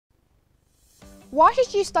Why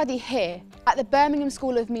should you study here at the Birmingham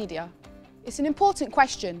School of Media? It's an important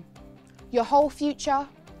question. Your whole future,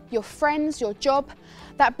 your friends, your job,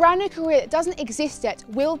 that brand new career that doesn't exist yet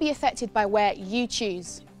will be affected by where you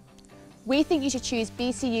choose. We think you should choose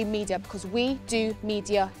BCU Media because we do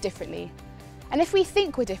media differently. And if we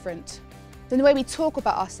think we're different, then the way we talk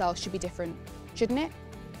about ourselves should be different, shouldn't it?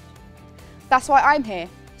 That's why I'm here.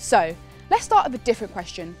 So, let's start with a different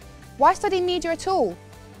question. Why study media at all?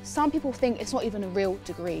 Some people think it's not even a real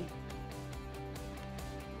degree.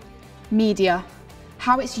 Media.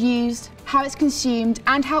 How it's used, how it's consumed,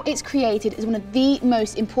 and how it's created is one of the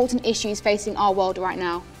most important issues facing our world right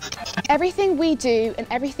now. Everything we do and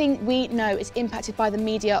everything we know is impacted by the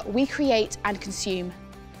media we create and consume.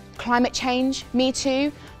 Climate change, Me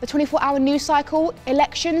Too, the 24-hour news cycle,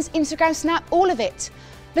 elections, Instagram, Snap, all of it.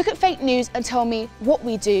 Look at fake news and tell me what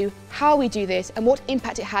we do, how we do this, and what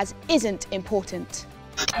impact it has isn't important.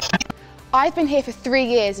 I've been here for 3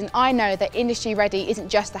 years and I know that industry ready isn't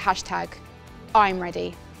just a hashtag. I'm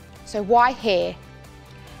ready. So why here?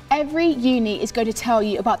 Every uni is going to tell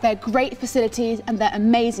you about their great facilities and their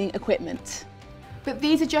amazing equipment. But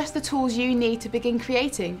these are just the tools you need to begin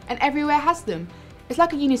creating, and everywhere has them. It's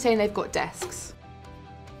like a uni saying they've got desks.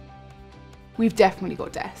 We've definitely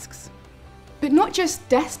got desks. But not just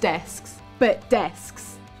desks, but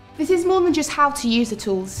desks. This is more than just how to use the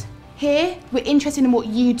tools. Here, we're interested in what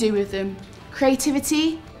you do with them.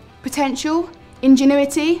 Creativity, potential,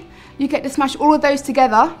 ingenuity. You get to smash all of those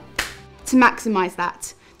together to maximise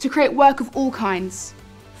that, to create work of all kinds.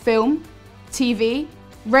 Film, TV,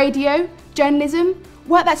 radio, journalism,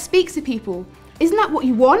 work that speaks to people. Isn't that what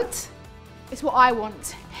you want? It's what I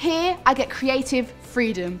want. Here, I get creative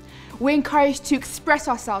freedom. We're encouraged to express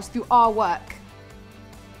ourselves through our work.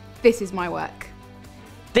 This is my work.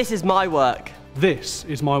 This is my work. This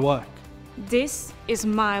is my work. This is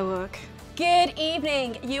my work. Good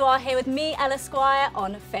evening. You are here with me, Ella Squire,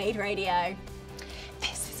 on Fade Radio.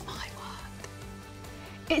 This is my work.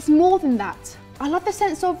 It's more than that. I love the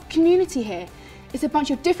sense of community here. It's a bunch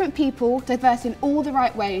of different people, diverse in all the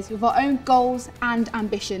right ways, with our own goals and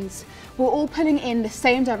ambitions. We're all pulling in the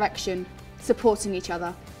same direction, supporting each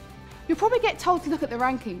other. You'll probably get told to look at the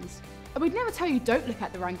rankings, and we'd never tell you don't look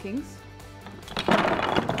at the rankings.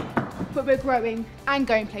 But we're growing and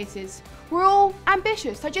going places. We're all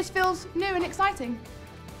ambitious, so it just feels new and exciting.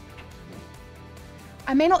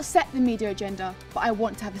 I may not set the media agenda, but I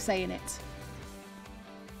want to have a say in it.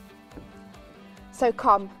 So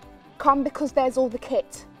come because there's all the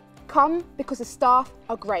kit. Come because the staff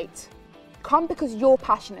are great. Come because you're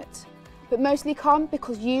passionate, but mostly come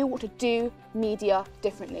because you want to do media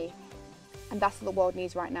differently. And that's what the world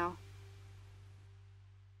needs right now.